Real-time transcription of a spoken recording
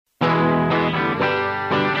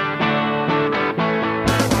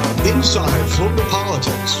Inside Florida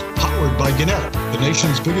Politics, powered by Gannett, the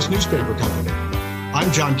nation's biggest newspaper company.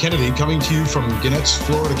 I'm John Kennedy, coming to you from Gannett's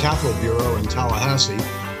Florida Capitol Bureau in Tallahassee.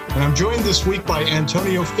 And I'm joined this week by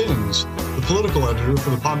Antonio Fins, the political editor for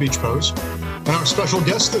the Palm Beach Post. And our special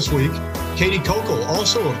guest this week, Kati Kokal,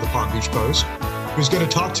 also of the Palm Beach Post, who's going to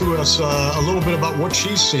talk to us a little bit about what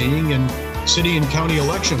she's seeing in city and county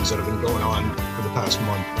elections that have been going on for the past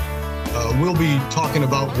month. We'll be talking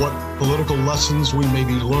about what political lessons we may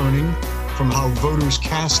be learning from how voters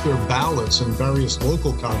cast their ballots in various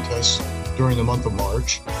local contests during the month of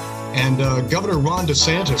March. And Governor Ron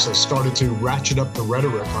DeSantis has started to ratchet up the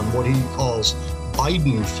rhetoric on what he calls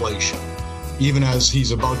Bidenflation, even as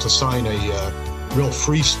he's about to sign a real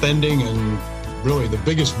free spending and really the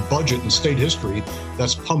biggest budget in state history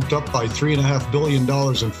that's pumped up by $3.5 billion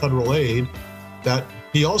in federal aid that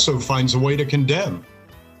he also finds a way to condemn.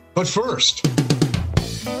 But first,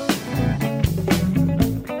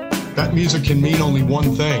 that music can mean only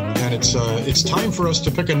one thing, and it's time for us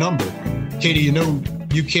to pick a number. Kati, you know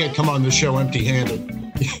you can't come on the show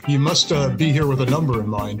empty-handed. You must be here with a number in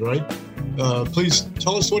mind, right? Please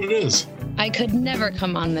tell us what it is. I could never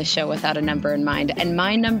come on the show without a number in mind, and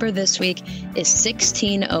my number this week is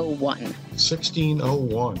 1601.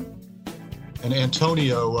 1601. And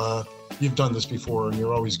Antonio, you've done this before, and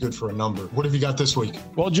you're always good for a number. What have you got this week?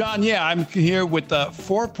 Well, John, I'm here with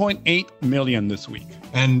 4.8 million this week.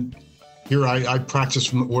 And here I practice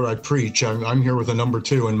from where I preach. I'm here with a number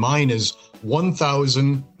two, and mine is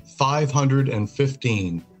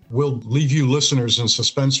 1,515. We'll leave you listeners in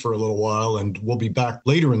suspense for a little while, and we'll be back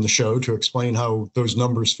later in the show to explain how those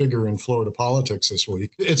numbers figure in Florida politics this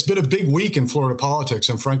week. It's been a big week in Florida politics,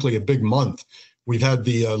 and frankly, a big month. We've had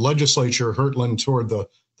the legislature hurtling toward the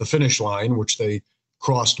finish line, which they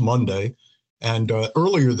crossed Monday. And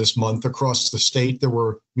earlier this month, across the state, there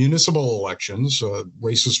were municipal elections,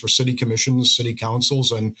 races for city commissions, city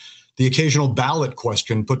councils, and the occasional ballot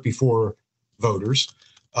question put before voters.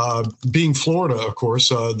 Being Florida, of course,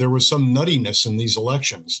 there was some nuttiness in these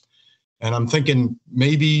elections. And I'm thinking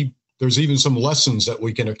maybe there's even some lessons that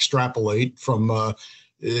we can extrapolate from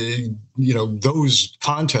those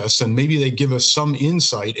contests, and maybe they give us some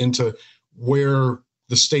insight into where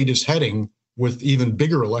the state is heading with even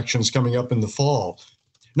bigger elections coming up in the fall.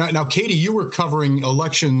 Now, Kati, you were covering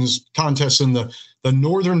elections contests in the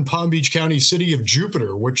northern Palm Beach County city of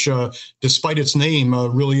Jupiter, which, despite its name,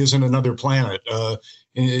 really isn't another planet.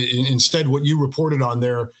 Instead, what you reported on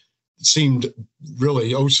there seemed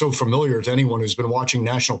really so familiar to anyone who's been watching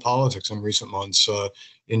national politics in recent months.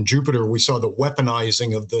 In Jupiter, we saw the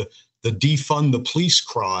weaponizing of the Defund the Police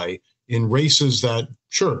cry in races that,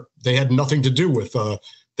 sure, they had nothing to do with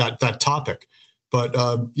that topic. But,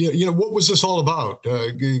 what was this all about?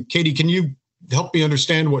 Kati, can you help me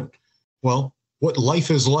understand what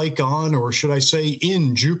life is like on, or should I say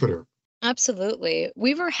in Jupiter? Absolutely.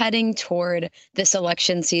 We were heading toward this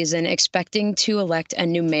election season expecting to elect a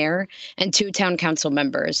new mayor and 2 town council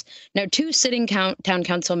members. Now, 2 sitting town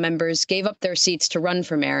council members gave up their seats to run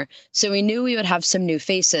for mayor, so we knew we would have some new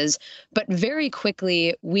faces. But very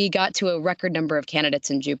quickly, we got to a record number of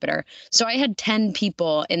candidates in Jupiter. So I had 10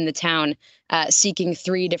 people in the town seeking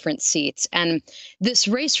 3 different seats. And this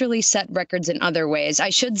race really set records in other ways.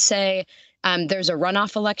 I should say, there's a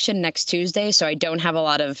runoff election next Tuesday, so I don't have a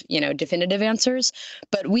lot of, definitive answers.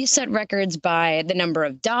 But we set records by the number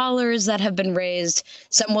of dollars that have been raised.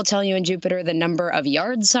 Some will tell you in Jupiter the number of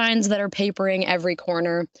yard signs that are papering every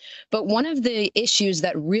corner. But one of the issues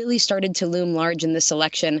that really started to loom large in this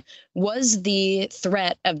election was the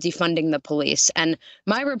threat of defunding the police. And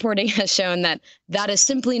my reporting has shown that that is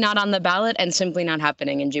simply not on the ballot and simply not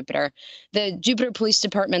happening in Jupiter. The Jupiter Police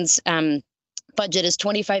Department's budget is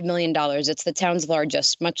 $25 million. It's the town's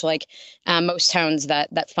largest, much like most towns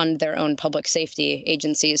that fund their own public safety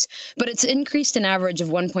agencies. But it's increased an average of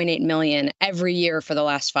 $1.8 million every year for the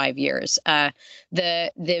last 5 years.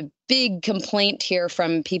 The big complaint here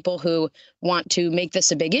from people who want to make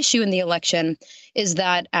this a big issue in the election is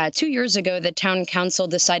that 2 years ago, the town council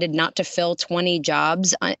decided not to fill 20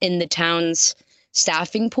 jobs in the town's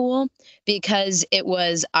staffing pool because it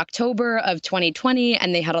was October of 2020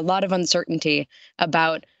 and they had a lot of uncertainty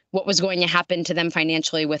about what was going to happen to them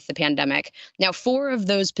financially with the pandemic. Now, 4 of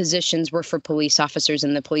those positions were for police officers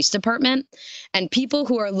in the police department, and people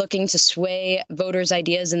who are looking to sway voters'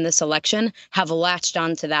 ideas in this election have latched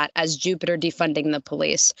onto that as Jupiter defunding the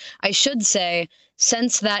police. I should say,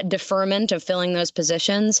 since that deferment of filling those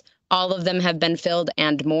positions, All of them have been filled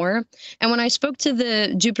and more. And when I spoke to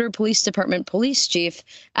the Jupiter Police Department police chief,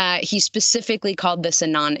 he specifically called this a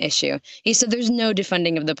non-issue. He said there's no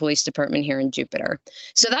defunding of the police department here in Jupiter.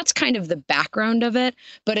 So that's kind of the background of it,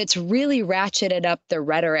 but it's really ratcheted up the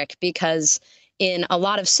rhetoric because in a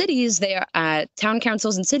lot of cities, town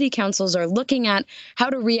councils and city councils are looking at how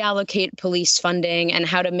to reallocate police funding and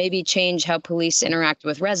how to maybe change how police interact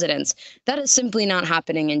with residents. That is simply not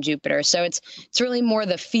happening in Jupiter. So it's really more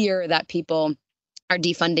the fear that people are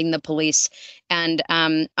defunding the police. And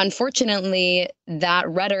unfortunately, that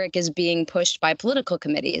rhetoric is being pushed by political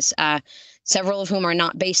committees, several of whom are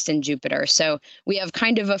not based in Jupiter. So we have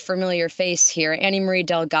kind of a familiar face here. Annie Marie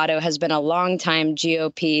Delgado has been a longtime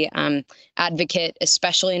GOP advocate,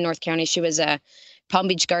 especially in North County. She was a Palm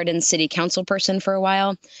Beach Gardens city council person for a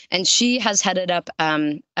while, and she has headed up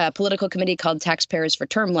a political committee called Taxpayers for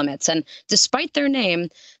Term Limits. And despite their name,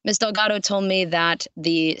 Ms. Delgado told me that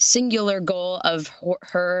the singular goal of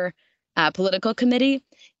her political committee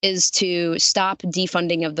is to stop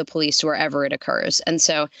defunding of the police wherever it occurs. And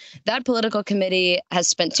so that political committee has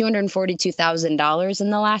spent $242,000 in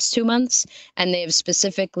the last 2 months, and they have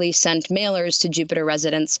specifically sent mailers to Jupiter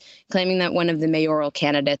residents claiming that one of the mayoral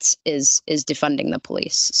candidates is defunding the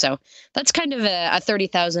police. So that's kind of a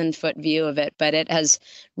 30,000-foot view of it, but it has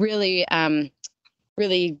really,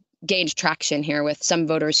 really gained traction here with some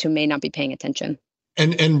voters who may not be paying attention.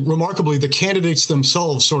 And remarkably, the candidates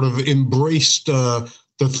themselves sort of embraced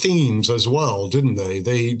the themes as well, didn't they?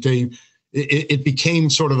 It became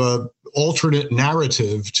sort of a alternate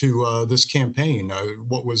narrative to this campaign.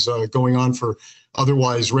 What was going on for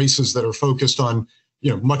otherwise races that are focused on,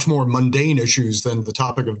 much more mundane issues than the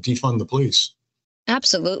topic of defund the police.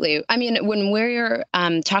 Absolutely. I mean, when we're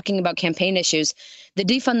talking about campaign issues, the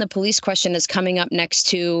defund the police question is coming up next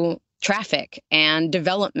to traffic and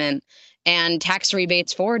development and tax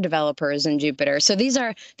rebates for developers in Jupiter. So these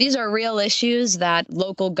are real issues that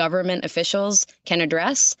local government officials can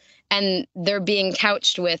address, and they're being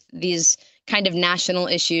couched with these kind of national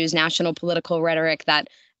issues, national political rhetoric that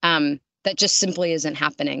just simply isn't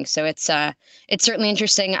happening. So it's certainly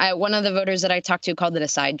interesting. One of the voters that I talked to called it a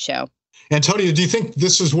sideshow. Antonio, do you think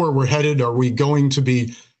this is where we're headed? Are we going to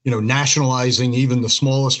be nationalizing even the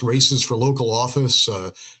smallest races for local office?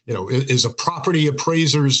 Is a property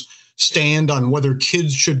appraiser's stand on whether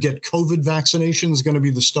kids should get COVID vaccinations going to be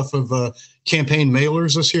the stuff of campaign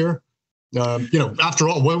mailers this year? After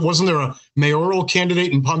all, wasn't there a mayoral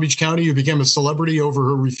candidate in Palm Beach County who became a celebrity over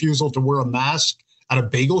her refusal to wear a mask at a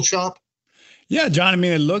bagel shop? Yeah, John, I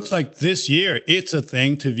mean, it looks like this year it's a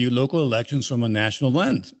thing to view local elections from a national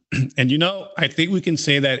lens. And, I think we can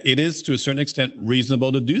say that it is to a certain extent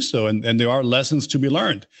reasonable to do so. And there are lessons to be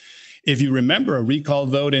learned. If you remember, a recall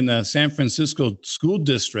vote in the San Francisco school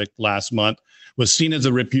district last month was seen as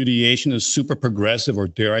a repudiation of super progressive, or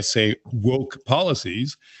dare I say, woke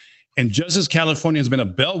policies. And just as California has been a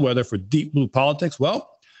bellwether for deep blue politics, well,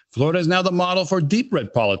 Florida is now the model for deep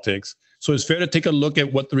red politics. So it's fair to take a look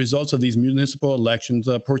at what the results of these municipal elections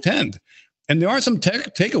portend. And there are some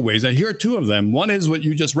takeaways. Here are two of them. One is what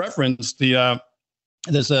you just referenced,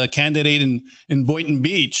 this candidate in Boynton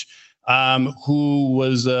Beach, who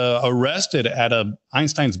was arrested at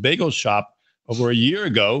Einstein's Bagel Shop over a year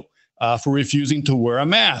ago for refusing to wear a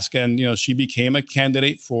mask. And, she became a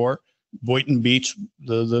candidate for Boynton Beach,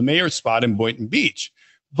 the mayor's spot in Boynton Beach.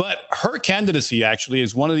 But her candidacy actually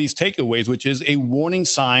is one of these takeaways, which is a warning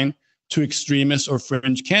sign to extremists or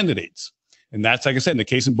fringe candidates. And that's, like I said, in the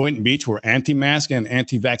case in Boynton Beach, where anti-mask and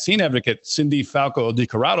anti-vaccine advocate Cindy Falco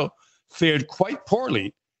DiCorrado fared quite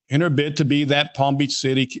poorly in her bid to be that Palm Beach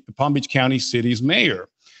County city's mayor.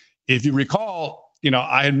 If you recall,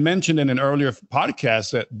 I had mentioned in an earlier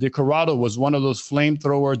podcast that DiCorrado was one of those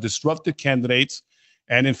flamethrower disruptive candidates.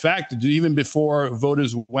 And in fact, even before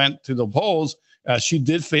voters went to the polls, she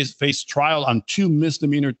did face trial on 2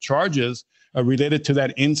 misdemeanor charges related to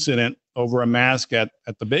that incident over a mask at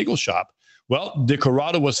the bagel shop. Well,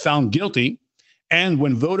 DiCorrado was found guilty. And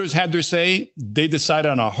when voters had their say, they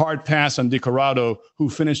decided on a hard pass on DiCorrado, who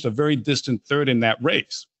finished a very distant third in that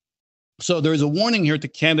race. So there's a warning here to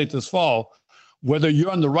candidates this fall, whether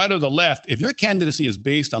you're on the right or the left, if your candidacy is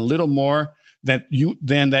based on little more than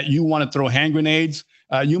that you want to throw hand grenades,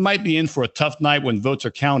 you might be in for a tough night when votes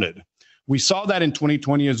are counted. We saw that in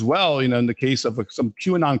 2020 as well, in the case of some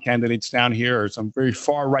QAnon candidates down here, or some very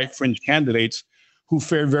far right fringe candidates who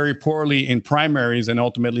fared very poorly in primaries and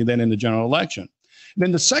ultimately then in the general election.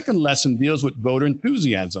 Then the second lesson deals with voter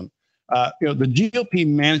enthusiasm. The GOP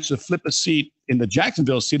managed to flip a seat in the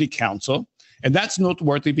Jacksonville City Council, and that's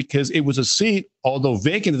noteworthy because it was a seat, although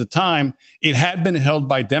vacant at the time, it had been held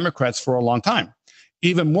by Democrats for a long time.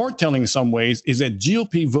 Even more telling in some ways is that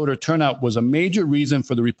GOP voter turnout was a major reason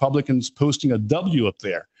for the Republicans posting a W up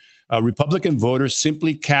there. Republican voters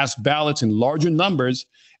simply cast ballots in larger numbers,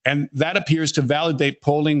 and that appears to validate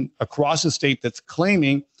polling across the state that's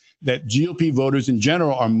claiming that GOP voters in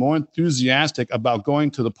general are more enthusiastic about going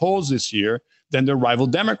to the polls this year than their rival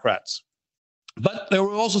Democrats. But there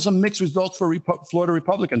were also some mixed results for Florida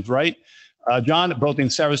Republicans, right? John, both in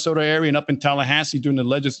Sarasota area and up in Tallahassee during the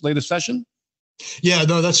legislative session? Yeah,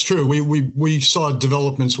 no, that's true. We saw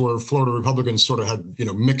developments where Florida Republicans sort of had,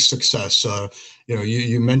 mixed success.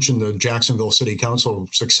 You mentioned the Jacksonville City Council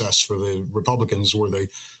success for the Republicans, where they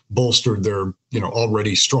bolstered their,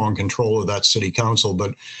 already strong control of that city council.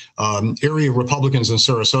 But area Republicans in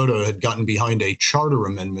Sarasota had gotten behind a charter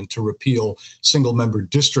amendment to repeal single-member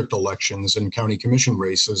district elections and county commission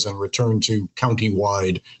races and return to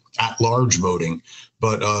county-wide at-large voting.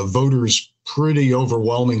 But voters pretty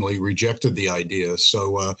overwhelmingly rejected the idea.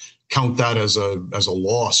 So count that as a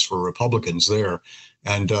loss for Republicans there.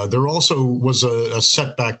 And there also was a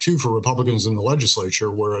setback, too, for Republicans in the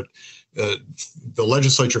legislature, where the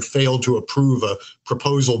legislature failed to approve a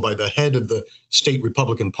proposal by the head of the state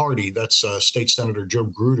Republican Party, that's State Senator Joe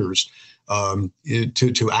Gruters,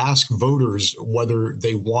 to ask voters whether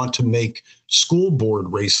they want to make school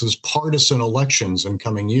board races partisan elections in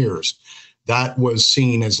coming years. That was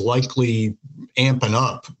seen as likely amping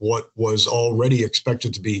up what was already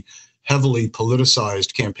expected to be heavily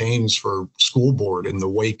politicized campaigns for school board in the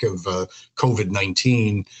wake of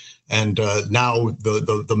COVID-19. And now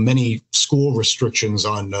the many school restrictions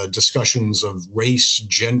on discussions of race,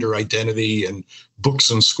 gender identity, and books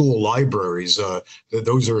in school libraries,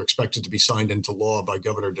 those are expected to be signed into law by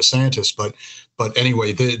Governor DeSantis. But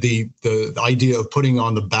anyway, the idea of putting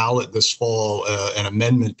on the ballot this fall an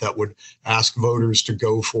amendment that would ask voters to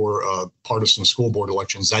go for partisan school board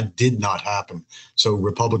elections, that did not happen. So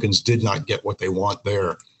Republicans did not get what they want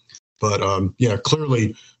there. But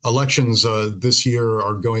clearly elections this year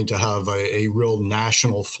are going to have a real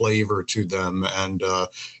national flavor to them, and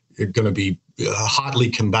going to be hotly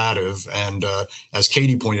combative. And as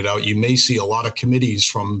Katie pointed out, you may see a lot of committees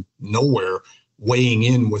from nowhere weighing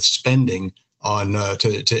in with spending on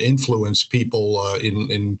to influence people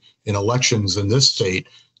in elections in this state.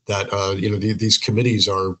 That these committees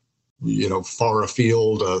are far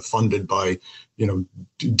afield, funded by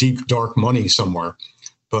deep dark money somewhere.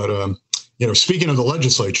 But, speaking of the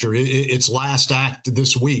legislature, its last act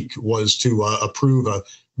this week was to approve a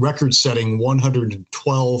record-setting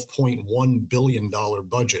 $112.1 billion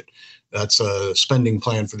budget. That's a spending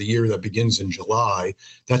plan for the year that begins in July.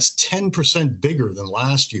 That's 10% bigger than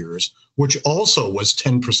last year's, which also was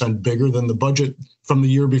 10% bigger than the budget from the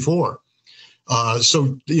year before.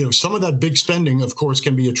 So some of that big spending, of course,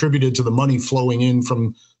 can be attributed to the money flowing in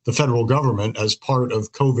from the federal government as part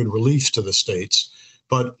of COVID relief to the states.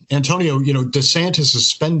 But Antonio, DeSantis is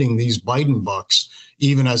spending these Biden bucks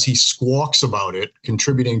even as he squawks about it,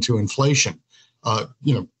 contributing to inflation.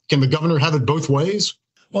 Can the governor have it both ways?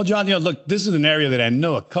 Well, John, look, this is an area that I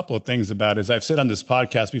know a couple of things about. As I've said on this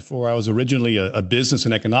podcast before, I was originally a business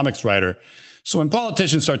and economics writer. So when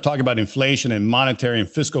politicians start talking about inflation and monetary and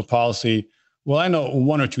fiscal policy, well, I know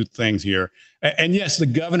one or two things here. And yes, the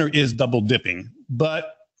governor is double dipping.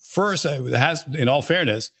 But first, in all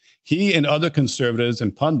fairness, he and other conservatives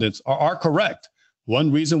and pundits are correct.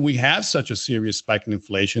 One reason we have such a serious spike in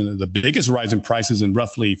inflation, the biggest rise in prices in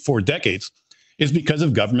roughly 4 decades, is because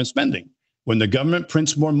of government spending. When the government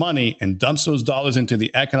prints more money and dumps those dollars into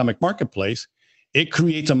the economic marketplace, it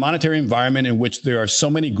creates a monetary environment in which there are so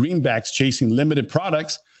many greenbacks chasing limited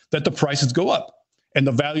products that the prices go up and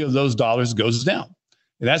the value of those dollars goes down.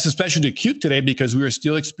 And that's especially acute today because we are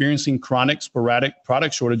still experiencing chronic, sporadic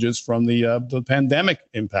product shortages from the pandemic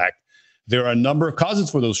impact. There are a number of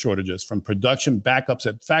causes for those shortages, from production backups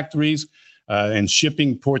at factories and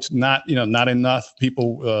shipping ports, not enough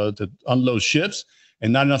people to unload ships,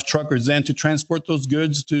 and not enough truckers then to transport those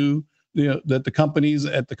goods to the companies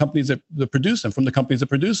that produce them, from the companies that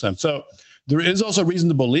produce them. So there is also reason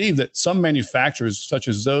to believe that some manufacturers, such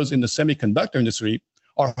as those in the semiconductor industry,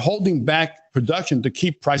 are holding back production to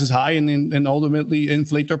keep prices high and ultimately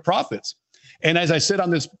inflate their profits. And as I said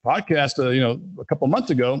on this podcast, a couple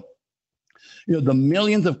months ago, the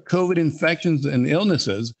millions of COVID infections and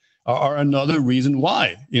illnesses are another reason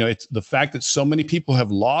why. It's the fact that so many people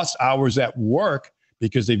have lost hours at work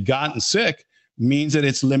because they've gotten sick means that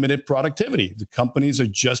it's limited productivity. The companies are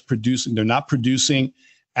just producing. They're not producing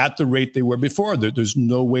at the rate they were before. There's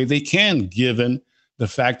no way they can, given the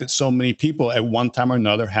fact that so many people at one time or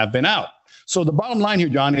another have been out. So the bottom line here,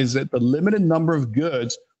 John, is that the limited number of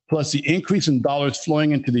goods plus the increase in dollars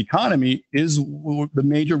flowing into the economy is the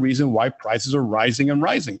major reason why prices are rising and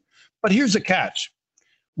rising. But here's the catch.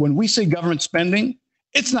 When we say government spending,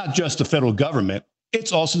 it's not just the federal government,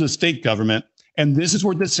 it's also the state government. And this is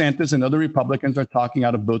where DeSantis and other Republicans are talking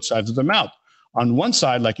out of both sides of their mouth. On one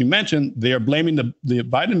side, like you mentioned, they are blaming the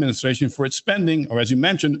Biden administration for its spending, or as you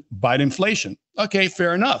mentioned, Biden inflation. Okay,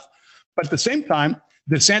 fair enough. But at the same time,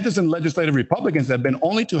 DeSantis and legislative Republicans have been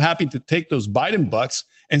only too happy to take those Biden bucks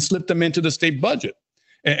and slip them into the state budget.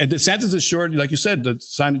 And DeSantis is sure, like you said, to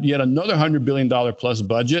sign yet another $100 billion plus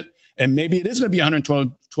budget. And maybe it is going to be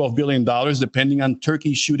 $112 billion, depending on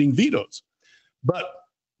Turkey shooting vetoes. But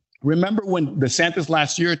remember when DeSantis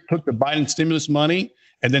last year took the Biden stimulus money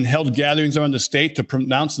and then held gatherings around the state to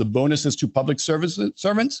pronounce the bonuses to public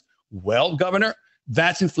servants? Well, Governor,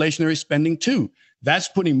 that's inflationary spending too. That's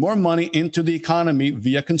putting more money into the economy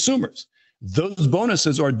via consumers. Those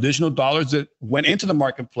bonuses are additional dollars that went into the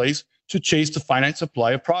marketplace to chase the finite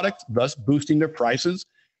supply of products, thus boosting their prices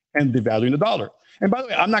and devaluing the dollar. And by the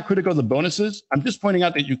way, I'm not critical of the bonuses. I'm just pointing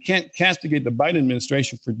out that you can't castigate the Biden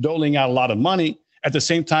administration for doling out a lot of money. At the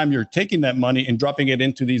same time, you're taking that money and dropping it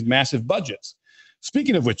into these massive budgets.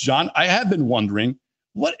 Speaking of which, John, I have been wondering,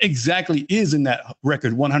 what exactly is in that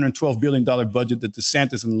record $112 billion budget that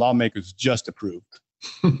DeSantis and lawmakers just approved?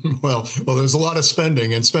 Well, there's a lot of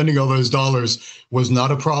spending, and spending all those dollars was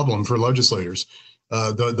not a problem for legislators.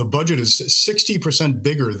 The budget is 60%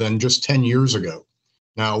 bigger than just 10 years ago.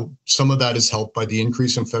 Now, some of that is helped by the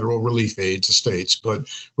increase in federal relief aid to states, but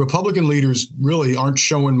Republican leaders really aren't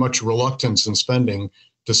showing much reluctance in spending,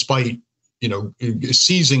 despite,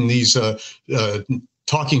 seizing these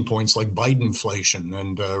talking points like Bidenflation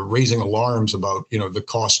and raising alarms about, the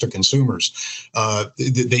cost to consumers.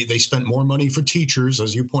 They spent more money for teachers,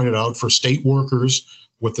 as you pointed out, for state workers,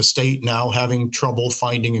 with the state now having trouble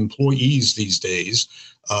finding employees these days.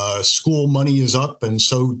 School money is up, and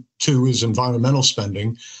so too is environmental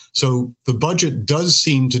spending. So the budget does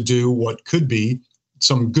seem to do what could be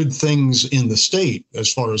some good things in the state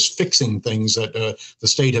as far as fixing things that the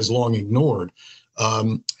state has long ignored.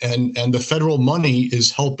 And the federal money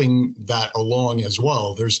is helping that along as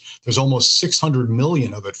well. There's almost 600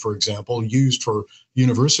 million of it, for example, used for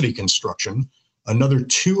university construction. Another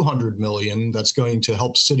 200 million that's going to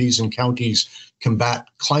help cities and counties combat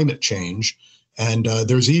climate change. And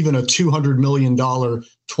there's even a $200 million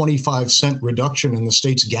 25-cent reduction in the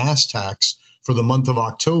state's gas tax for the month of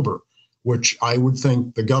October, which I would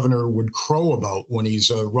think the governor would crow about when he's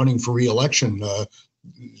running for re-election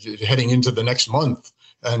heading into the next month.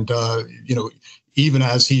 And, even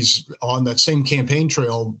as he's on that same campaign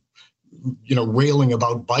trail, railing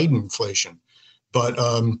about Bidenflation. But,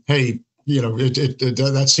 hey,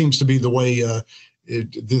 that seems to be the way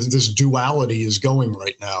this duality is going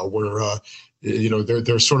right now, where,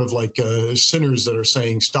 they're sort of like sinners that are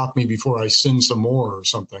saying, stop me before I sin some more or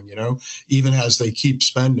something, even as they keep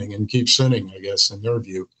spending and keep sinning, I guess, in their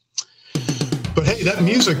view. But hey, that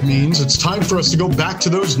music means it's time for us to go back to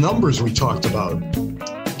those numbers we talked about.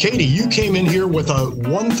 Katie, you came in here with a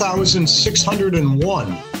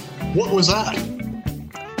 1,601. What was that?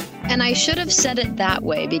 And I should have said it that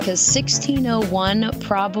way because 1601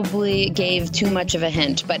 probably gave too much of a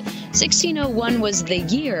hint. But 1601 was the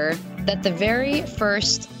year that the very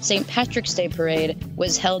first St. Patrick's Day parade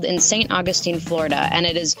was held in St. Augustine, Florida. And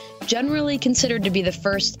it is generally considered to be the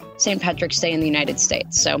first St. Patrick's Day in the United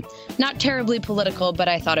States. So not terribly political, but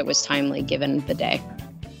I thought it was timely given the day.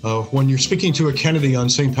 When you're speaking to a Kennedy on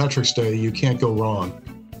St. Patrick's Day, you can't go wrong.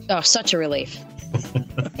 Oh, such a relief.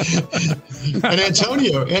 And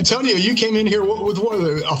Antonio, you came in here with what,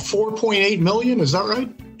 a 4.8 million? Is that right?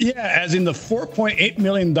 Yeah, as in the $4.8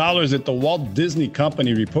 million that the Walt Disney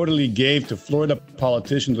Company reportedly gave to Florida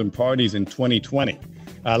politicians and parties in 2020.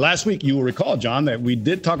 Last week, you will recall, John, that we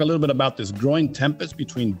did talk a little bit about this growing tempest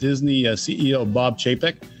between Disney CEO Bob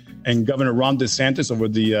Chapek and Governor Ron DeSantis over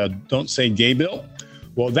the Don't Say Gay bill.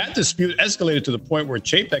 Well, that dispute escalated to the point where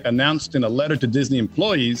Chapek announced in a letter to Disney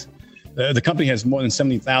employees, the company has more than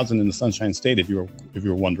 70,000 in the Sunshine State, if you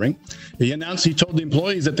were wondering. He told the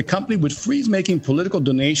employees that the company would freeze making political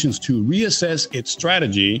donations to reassess its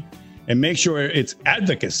strategy and make sure its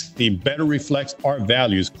advocacy better reflects our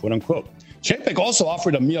values, quote unquote. Chapek also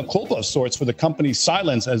offered a mea culpa of sorts for the company's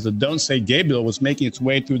silence as the Don't Say Gay bill was making its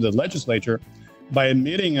way through the legislature by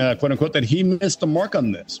admitting, quote unquote, that he missed the mark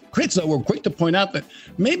on this. Critics, though, were quick to point out that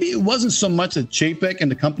maybe it wasn't so much that Chapek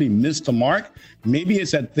and the company missed the mark. Maybe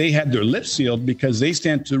it's that they had their lips sealed because they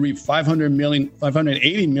stand to reap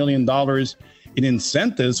 $580 million in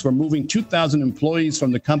incentives for moving 2,000 employees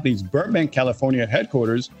from the company's Burbank, California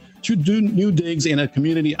headquarters to do new digs in a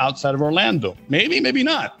community outside of Orlando. Maybe, maybe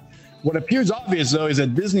not. What appears obvious, though, is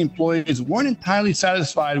that Disney employees weren't entirely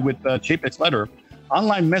satisfied with Chapek's letter.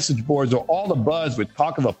 Online message boards are all abuzz with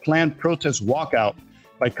talk of a planned protest walkout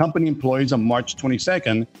by company employees on March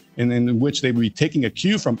 22nd, and in which they will be taking a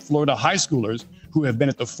cue from Florida high schoolers who have been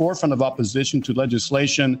at the forefront of opposition to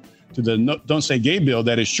legislation to the Don't Say Gay bill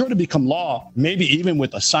that is sure to become law, maybe even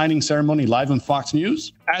with a signing ceremony live on Fox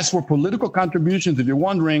News. As for political contributions, if you're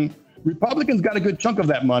wondering, Republicans got a good chunk of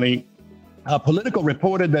that money. Politico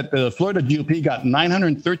reported that the Florida GOP got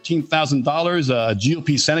 $913,000. A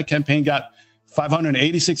GOP Senate campaign got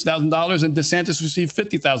 $586,000, and DeSantis received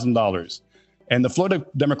 $50,000. And the Florida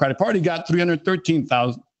Democratic Party got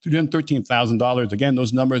 $313,000. Again,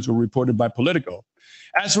 those numbers were reported by Politico.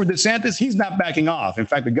 As for DeSantis, he's not backing off. In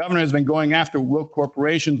fact, the governor has been going after woke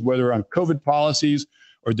corporations, whether on COVID policies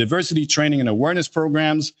or diversity training and awareness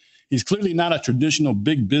programs. He's clearly not a traditional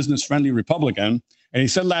big business-friendly Republican. And he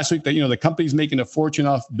said last week that, the company's making a fortune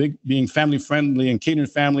off being family-friendly and catering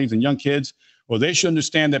families and young kids. Well, they should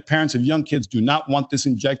understand that parents of young kids do not want this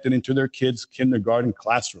injected into their kids' kindergarten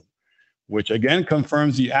classroom, which again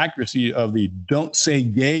confirms the accuracy of the Don't Say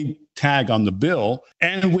Gay tag on the bill,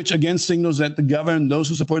 and which again signals that the governor and those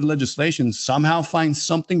who support the legislation somehow find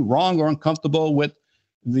something wrong or uncomfortable with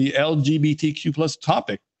the LGBTQ plus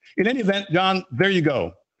topic. In any event, John, there you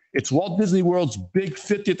go. It's Walt Disney World's big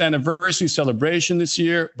 50th anniversary celebration this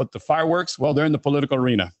year, but the fireworks, well, they're in the political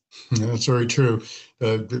arena. Yeah, that's very true.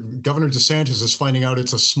 Governor DeSantis is finding out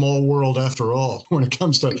it's a small world after all when it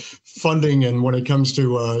comes to funding and when it comes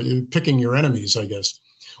to picking your enemies, I guess.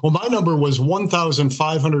 Well, my number was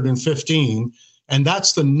 1,515, and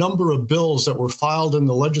that's the number of bills that were filed in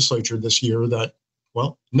the legislature this year that,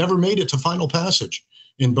 well, never made it to final passage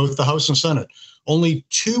in both the House and Senate. Only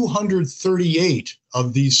 238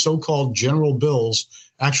 of these so-called general bills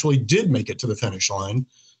actually did make it to the finish line.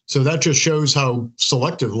 So that just shows how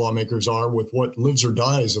selective lawmakers are with what lives or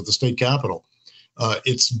dies at the state capitol.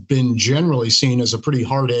 It's been generally seen as a pretty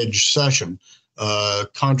hard-edged session.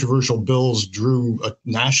 Controversial bills drew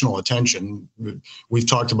national attention. We've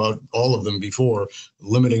talked about all of them before: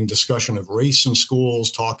 limiting discussion of race in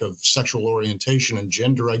schools, talk of sexual orientation and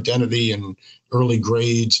gender identity in early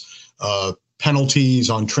grades, penalties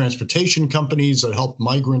on transportation companies that help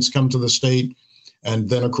migrants come to the state, and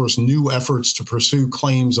then, of course, new efforts to pursue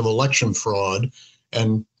claims of election fraud.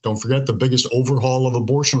 And don't forget the biggest overhaul of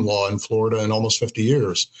abortion law in Florida in almost 50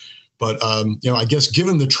 years. But, I guess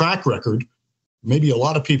given the track record, maybe a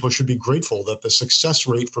lot of people should be grateful that the success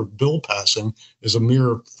rate for bill passing is a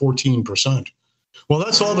mere 14%. Well,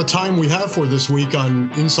 that's all the time we have for this week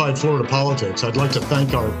on Inside Florida Politics. I'd like to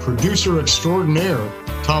thank our producer extraordinaire,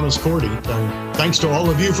 Thomas Cordy, and thanks to all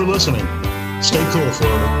of you for listening. Stay cool,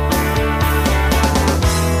 Florida.